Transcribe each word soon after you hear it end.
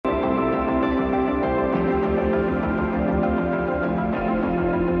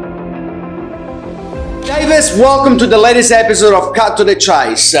Listeners, welcome to the latest episode of Cut to the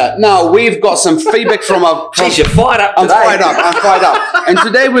Chase. Now, we've got some feedback from our... Jeez, you're fired up today. I'm fired up. And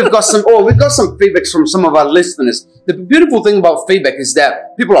today we've got some feedback from some of our listeners. The beautiful thing about feedback is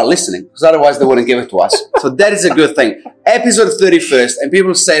that people are listening, because otherwise they wouldn't give it to us. So that is a good thing. Episode 31st, and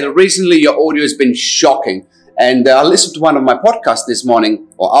people say that recently your audio has been shocking. And I listened to one of my podcasts this morning,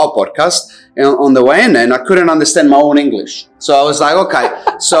 or our podcast, on the way in, and I couldn't understand my own English. So I was like, okay.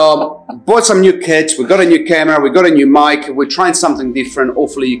 So bought some new kits. We got a new camera. We got a new mic. We're trying something different.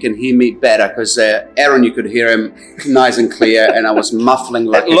 Hopefully you can hear me better, because Aaron, you could hear him nice and clear, and I was muffling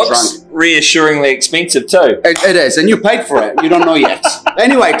like a drunk. It looks reassuringly expensive too. It is, and you paid for it. You don't know yet.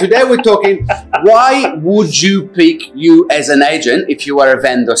 Anyway, today we're talking, why would you pick you as an agent if you were a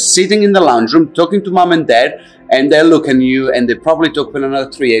vendor sitting in the lounge room talking to mom and dad, and they're looking at you and they probably talk with another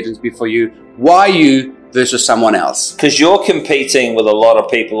 3 agents before you. Why you versus someone else? Because you're competing with a lot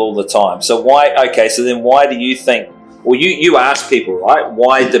of people all the time. So why do you think, well, you ask people, right?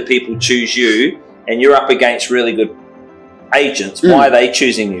 Why do people choose you? And you're up against really good agents. Why are they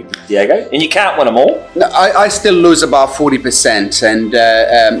choosing you, Diego? And you can't win them all. No, I still lose about 40%, and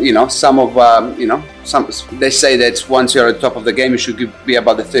some they say that once you're at the top of the game, you should be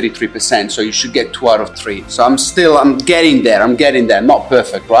about the 33%. So you should get 2 out of 3. So I'm getting there. Not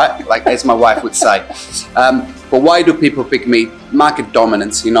perfect, right? Like as my wife would say. But why do people pick me? Market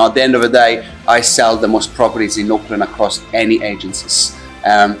dominance. At the end of the day, I sell the most properties in Auckland across any agencies.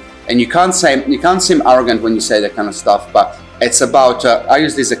 And you can't seem arrogant when you say that kind of stuff, but it's about, I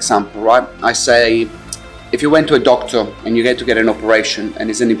use this example, right? I say, if you went to a doctor and you get an operation, and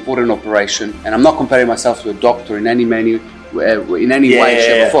it's an important operation, and I'm not comparing myself to a doctor in any way,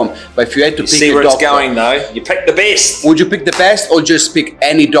 shape or form, but if you had to pick a doctor... See where it's going though, you pick the best. Would you pick the best, or just pick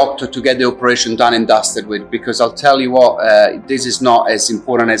any doctor to get the operation done and dusted with? Because I'll tell you what, this is not as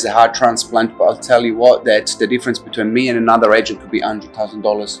important as a heart transplant, but I'll tell you what, that the difference between me and another agent could be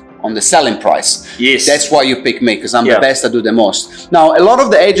 $100,000 on the selling price. Yes. That's why you pick me, because I'm the best, I do the most. Now, a lot of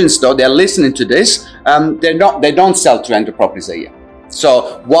the agents though, they're listening to this, they don't sell 300 properties a year.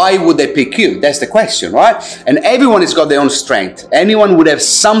 So why would they pick you? That's the question, right? And everyone has got their own strength. Anyone would have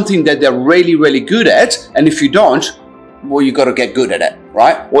something that they're really, really good at. And if you don't, well, you got to get good at it,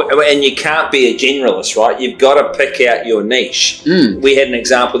 right? Well, and you can't be a generalist, right? You've got to pick out your niche. We had an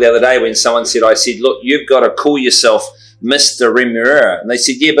example the other day when someone said, look, you've got to call yourself Mr. Remuera. And they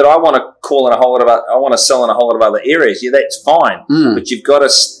said, yeah, but I want to sell in a whole lot of other areas. Yeah, that's fine. But you've got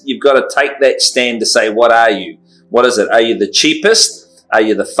to take that stand to say, what are you? What is it? Are you the cheapest? Are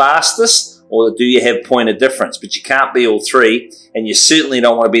you the fastest? Or do you have point of difference? But you can't be all three, and you certainly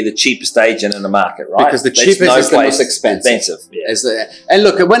don't want to be the cheapest agent in the market, right? Because the cheapest is the most expensive. Yeah. And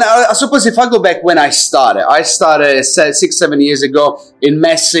look, I suppose if I go back when I started 6-7 years ago in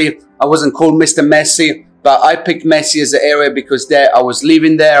Messi. I wasn't called Mr. Messi, but I picked Messi as the area because I was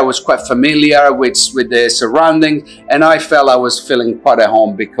living there. I was quite familiar with the surrounding, and I felt I was feeling quite at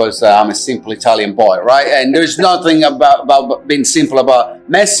home because I'm a simple Italian boy, right? And there's nothing about being simple about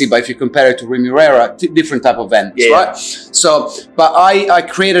Messi, but if you compare it to Remuera, different type of vendors, right? So, but I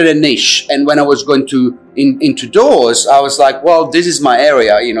created a niche, and when I was going into doors, I was like, well, this is my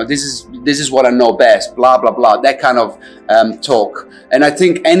area, this is what I know best, blah, blah, blah, that kind of talk. And I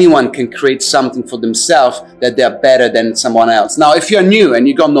think anyone can create something for themselves that they're better than someone else. Now, if you're new and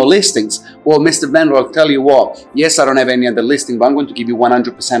you got no listings, well, Mr. Vendor, I'll tell you what, yes, I don't have any other listing, but I'm going to give you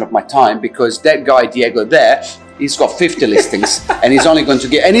 100% of my time, because that guy, Diego there, he's got 50 listings, and he's only going to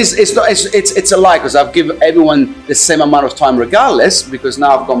get, and it's a lie, because I've given everyone the same amount of time regardless, because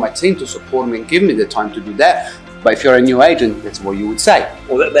now I've got my team to support me and give me the time to do that. But if you're a new agent, that's what you would say.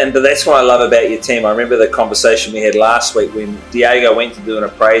 Well, but that's what I love about your team. I remember the conversation we had last week when Diego went to do an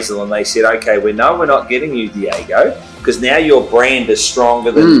appraisal, and they said, okay, we know we're not getting you, Diego, because now your brand is stronger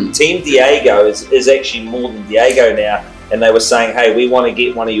than Team Diego is actually more than Diego now. And they were saying, hey, we want to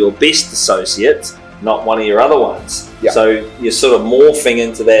get one of your best associates, not one of your other ones. Yep. So you're sort of morphing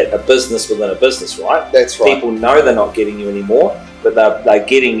into that, a business within a business, right? That's right. People know they're not getting you anymore, but they're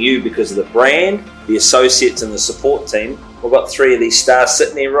getting you because of the brand, the associates, and the support team. We've got 3 of these stars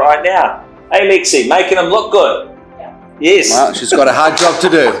sitting here right now. Hey, Lexi, making them look good. Yes. Well, she's got a hard job to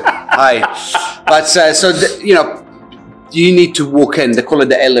do. Hey. But, you need to walk in. They call it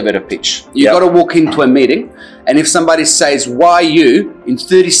the elevator pitch. You got to walk into a meeting, and if somebody says, why you, in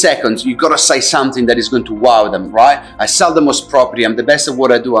 30 seconds, you got to say something that is going to wow them, right? I sell the most property. I'm the best at what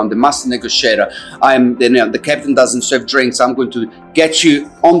I do. I'm the master negotiator. I'm the captain doesn't serve drinks. I'm going to get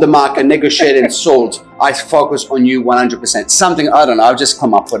you on the market, negotiated and sold. I focus on you 100%. Something, I don't know, I'll just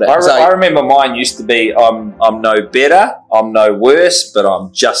come up with it. I remember mine used to be, I'm no better, I'm no worse, but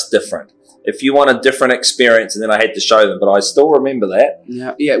I'm just different. if you want a different experience, and then I had to show them, but I still remember that.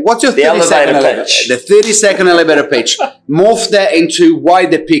 Yeah. What's your The 30-second elevator pitch. The 30-second elevator pitch. Morph that into why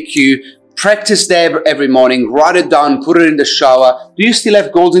they pick you. Practice that every morning. Write it down. Put it in the shower. Do you still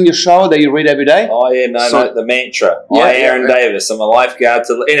have goals in your shower that you read every day? Oh yeah, no, the mantra. Yeah, Aaron Davis. I'm a lifeguard.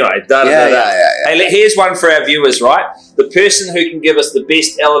 Anyway, Hey, here's one for our viewers. Right, the person who can give us the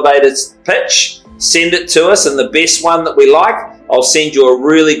best elevator pitch, send it to us, and the best one that we like, I'll send you a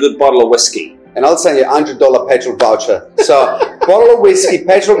really good bottle of whiskey. And I'll send you a $100 petrol voucher. So, bottle of whiskey,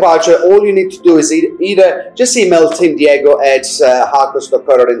 petrol voucher. All you need to do is either just email Team Diego at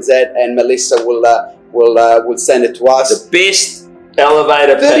harcos.co.nz, and Melissa will send it to us. The best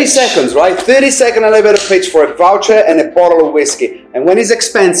elevator 30 pitch. seconds, right? 30-second elevator pitch for a voucher and a bottle of whiskey. And when it's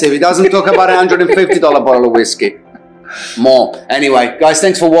expensive, he doesn't talk about a $150 bottle of whiskey. More. Anyway, guys,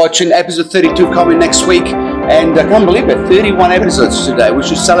 thanks for watching. Episode 32 coming next week. And I can't believe it, 31 episodes today. We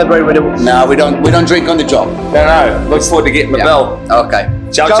should celebrate with it. No, we don't drink on the job. No. Look forward to getting the bill. Okay.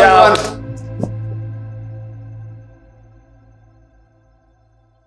 Ciao, ciao. Everyone.